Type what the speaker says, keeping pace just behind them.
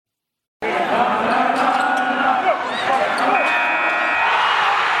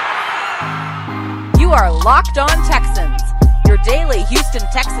Locked On Texans, your daily Houston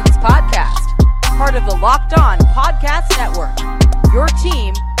Texans podcast. Part of the Locked On Podcast Network, your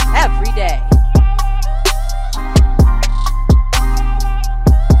team every day.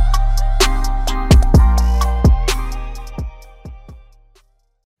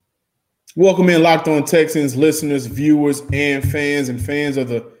 Welcome in, Locked On Texans listeners, viewers, and fans of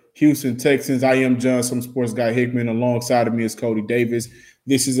the Houston Texans. I am John, some sports guy Hickman. Alongside of me is Cody Davis.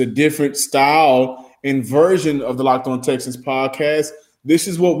 This is a different style and version of the Locked On Texans podcast. This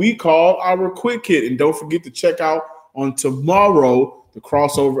is what we call our quick hit. And don't forget to check out on tomorrow the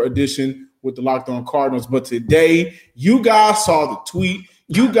crossover edition with the Locked On Cardinals. But today, you guys saw the tweet.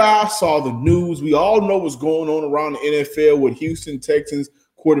 You guys saw the news. We all know what's going on around the NFL with Houston Texans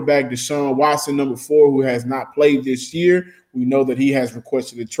quarterback Deshaun Watson, number 4, who has not played this year. We know that he has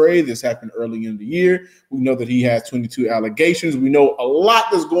requested a trade. This happened early in the year. We know that he has 22 allegations. We know a lot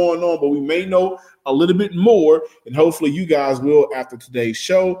that's going on, but we may know a little bit more, and hopefully you guys will after today's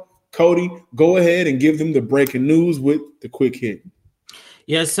show. Cody, go ahead and give them the breaking news with the quick hit.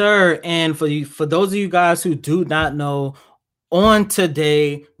 Yes, sir. And for those of you guys who do not know, on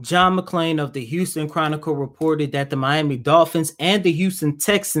today, John McClain of the Houston Chronicle reported that the Miami Dolphins and the Houston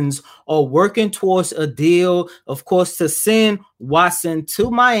Texans are working towards a deal, of course, to send Watson to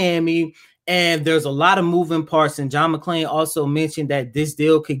Miami. And there's a lot of moving parts. And John McClain also mentioned that this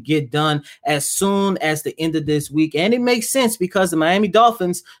deal could get done as soon as the end of this week. And it makes sense because the Miami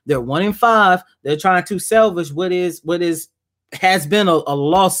Dolphins, they're 1-5. They're trying to salvage what has been a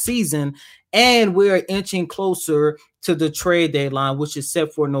lost season. And we're inching closer to the trade deadline, which is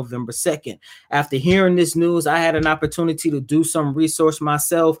set for November 2nd. After hearing this news, I had an opportunity to do some research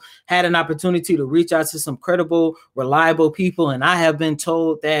myself, had an opportunity to reach out to some credible, reliable people, and I have been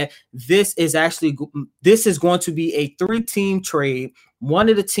told that this is going to be a 3-team trade. One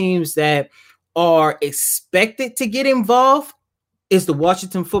of the teams that are expected to get involved is the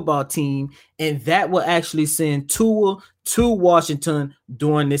Washington football team, and that will actually send Tua to Washington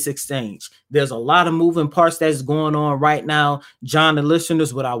during this exchange. There's a lot of moving parts that's going on right now. John, the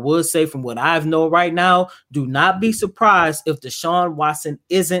listeners, what I would say from what I've known right now, do not be surprised if Deshaun Watson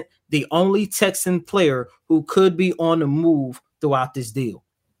isn't the only Texan player who could be on the move throughout this deal.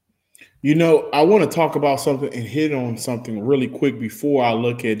 You know, I want to talk about something and hit on something really quick before I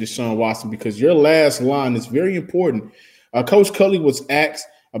look at Deshaun Watson, because your last line is very important. Coach Culley was asked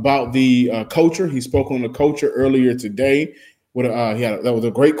about the coacher. He spoke on the coacher earlier today. That was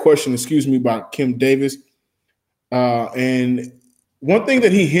a great question, by Kim Davis. And one thing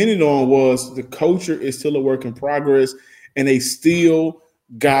that he hinted on was the coacher is still a work in progress, and they still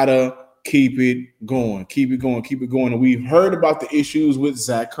gotta keep it going. And we've heard about the issues with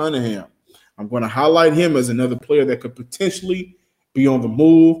Zach Cunningham. I'm going to highlight him as another player that could potentially be on the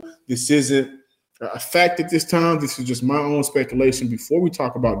move. This isn't a fact at this time. This is just my own speculation before we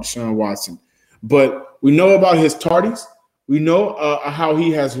talk about Deshaun Watson. But we know about his tardies. We know how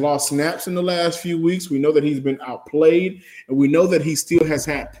he has lost snaps in the last few weeks. We know that he's been outplayed, and we know that he still has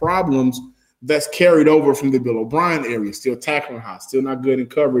had problems that's carried over from the Bill O'Brien area, still tackling high, still not good in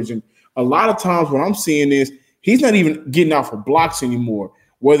coverage. And a lot of times what I'm seeing is he's not even getting out for blocks anymore,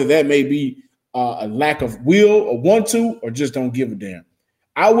 whether that may be a lack of will or want to or just don't give a damn.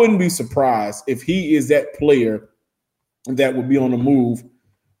 I wouldn't be surprised if he is that player that will be on the move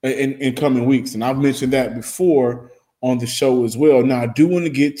in coming weeks. And I've mentioned that before on the show as well. Now, I do want to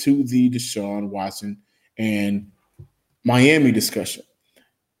get to the Deshaun Watson and Miami discussion.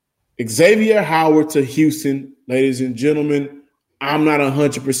 Xavier Howard to Houston, ladies and gentlemen, I'm not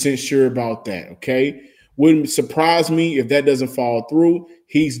 100% sure about that, okay? Wouldn't surprise me if that doesn't fall through.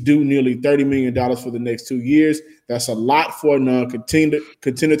 He's due nearly $30 million for the next 2 years. That's a lot for a non-contender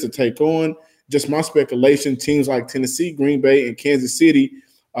to take on. Just my speculation, teams like Tennessee, Green Bay, and Kansas City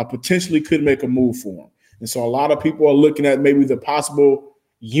potentially could make a move for him. And so a lot of people are looking at maybe the possible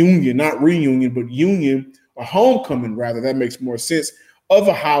union, not reunion, but union or homecoming, rather. That makes more sense, of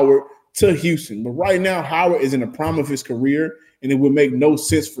a Howard to Houston. But right now, Howard is in the prime of his career, and it would make no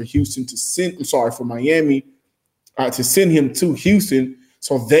sense for Miami to send him to Houston.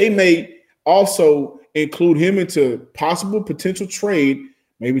 So they may also include him into possible potential trade,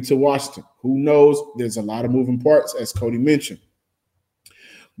 maybe to Washington. Who knows? There's a lot of moving parts, as Cody mentioned.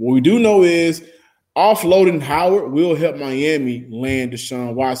 What we do know is offloading Howard will help Miami land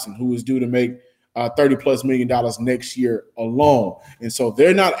Deshaun Watson, who is due to make $30+ million next year alone. And so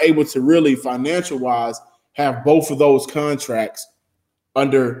they're not able to really financial-wise have both of those contracts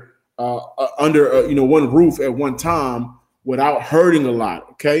under one roof at one time without hurting a lot,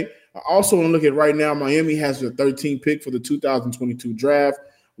 okay? I also want to look at right now, Miami has the 13th pick for the 2022 draft,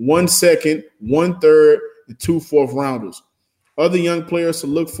 1 second, 1 third, the 2 4th-rounders. Other young players to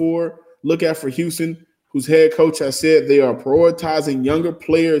look at for Houston, whose head coach has said they are prioritizing younger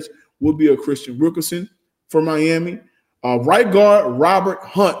players, would be a Christian Wilkerson for Miami. Right guard Robert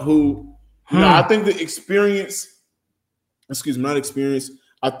Hunt, who I think the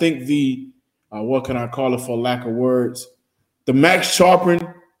I think the what can I call it for lack of words? The Max Sharpen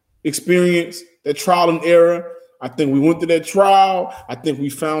experience, that trial and error. I think we went through that trial. I think we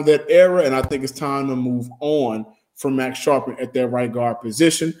found that error, and I think it's time to move on from Max Sharpen at that right guard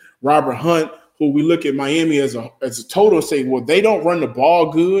position. Robert Hunt, who we look at Miami as a total and say, well, they don't run the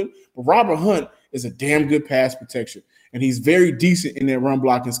ball good, but Robert Hunt is a damn good pass protection, and he's very decent in that run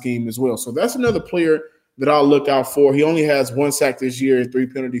blocking scheme as well. So that's another player that I'll look out for. He only has 1 sack this year and 3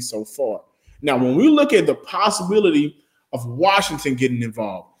 penalties so far. Now, when we look at the possibility of Washington getting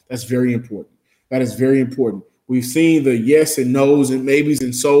involved, that's very important. That is very important. We've seen the yes and no's and maybes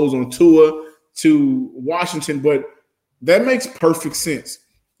and so's on Tua to Washington, but that makes perfect sense.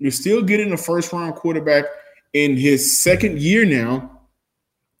 You're still getting a first-round quarterback in his second year now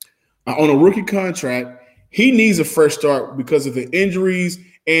on a rookie contract. He needs a fresh start because of the injuries,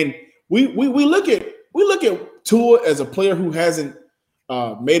 and we look at Tua as a player who hasn't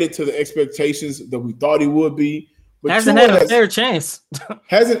made it to the expectations that we thought he would be. But hasn't Tua had a fair chance.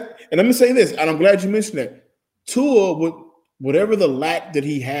 And let me say this, and I'm glad you mentioned that. Tua, with whatever the lack that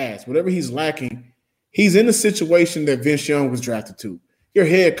he has, whatever he's lacking, he's in a situation that Vince Young was drafted to. Your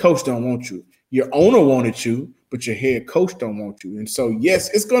head coach don't want you. Your owner wanted you, but your head coach don't want you. And so, yes,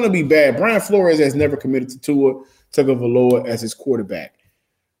 it's going to be bad. Brian Flores has never committed to Tua Tagovailoa as his quarterback.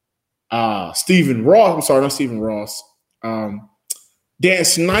 Dan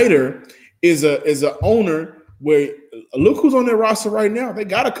Snyder is a owner where look who's on their roster right now. They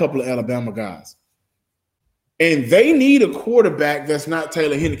got a couple of Alabama guys. And they need a quarterback that's not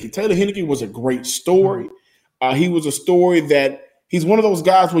Taylor Heinicke. Taylor Heinicke was a great story. He was a story that he's one of those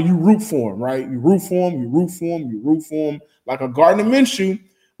guys where you root for him, right? You root for him like a Gardner Minshew.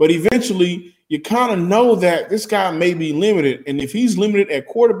 But eventually you kind of know that this guy may be limited. And if he's limited at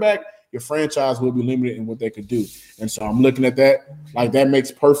quarterback, your franchise will be limited in what they could do. And so I'm looking at that. Like, that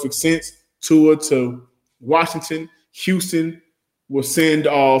makes perfect sense. Tua to Washington. Houston will send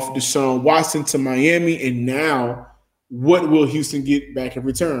off Deshaun Watson to Miami. And now what will Houston get back in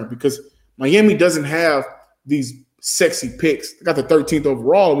return? Because Miami doesn't have these sexy picks. They got the 13th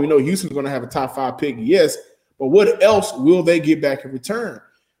overall. We know Houston's going to have a top 5 pick, yes. But what else will they get back in return?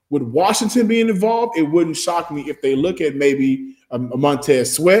 With Washington being involved, it wouldn't shock me if they look at maybe a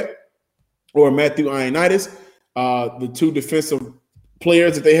Montez Sweat or Matthew Ioannidis, the 2 defensive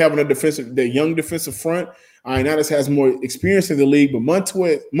players that they have on their young defensive front. Ioannidis has more experience in the league, but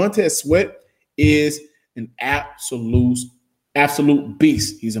Montez Sweat is an absolute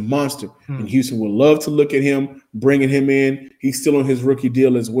beast. He's a monster. And Houston would love to look at him, bringing him in. He's still on his rookie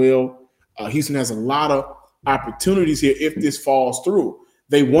deal as well. Houston has a lot of opportunities here if this falls through.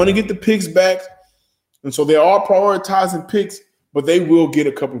 They want to get the picks back, and so they are prioritizing picks, but they will get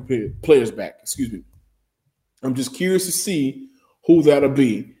a couple of players back. Excuse me. I'm just curious to see who that'll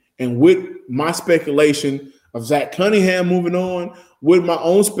be. And with my speculation of Zach Cunningham moving on, with my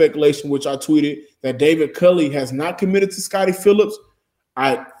own speculation, which I tweeted, that David Culley has not committed to Scottie Phillips,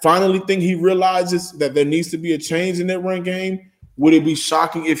 I finally think he realizes that there needs to be a change in that run game. Would it be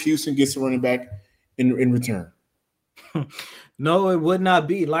shocking if Houston gets a running back in return? No, it would not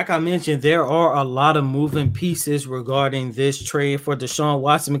be. Like I mentioned, there are a lot of moving pieces regarding this trade for Deshaun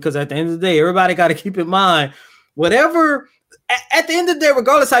Watson, because at the end of the day, everybody got to keep in mind, whatever – at the end of the day,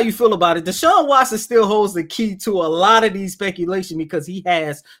 regardless how you feel about it, Deshaun Watson still holds the key to a lot of these speculation because he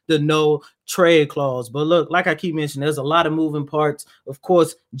has the no trade clause. But look, like I keep mentioning, there's a lot of moving parts. Of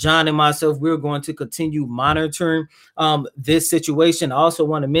course, John and myself, we're going to continue monitoring this situation. I also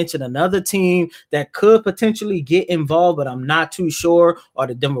want to mention another team that could potentially get involved, but I'm not too sure, are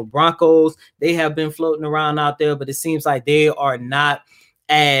the Denver Broncos. They have been floating around out there, but it seems like they are not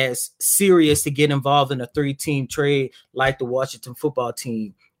as serious to get involved in a 3-team trade like the Washington football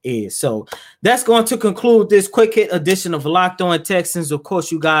team is. So that's going to conclude this quick hit edition of Locked On Texans. Of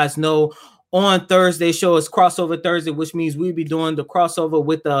course, you guys know on Thursday show is Crossover Thursday, which means we'll be doing the crossover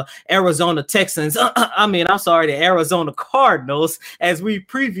with the Arizona Texans. The Arizona Cardinals, as we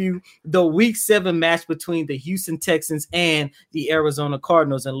preview the Week 7 match between the Houston Texans and the Arizona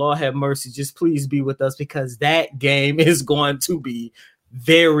Cardinals. And Lord have mercy, just please be with us because that game is going to be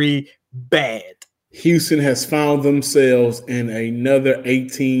very bad. Houston has found themselves in another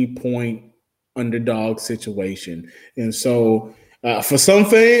 18-point underdog situation. And so for some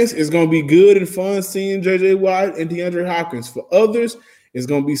fans, it's going to be good and fun seeing J.J. Watt and DeAndre Hopkins. For others, It's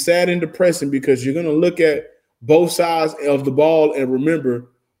going to be sad and depressing because you're going to look at both sides of the ball and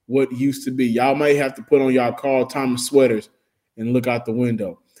remember what used to be. Y'all might have to put on y'all Carl Thomas sweaters and look out the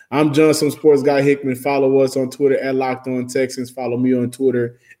window. I'm John, some sports guy Hickman. Follow us on Twitter at Locked On Texans. Follow me on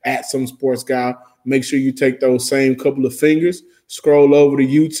Twitter at some sports guy. Make sure you take those same couple of fingers, scroll over to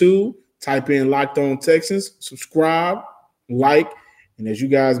YouTube, type in Locked On Texans, subscribe, like, and as you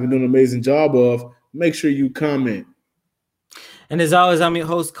guys have been doing an amazing job of, make sure you comment. And as always, I'm your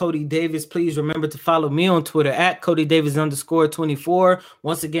host, Cody Davis. Please remember to follow me on Twitter at CodyDavis_24.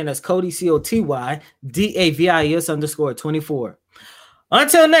 Once again, that's Cody, CotyDavis _24.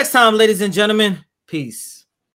 Until next time, ladies and gentlemen, peace.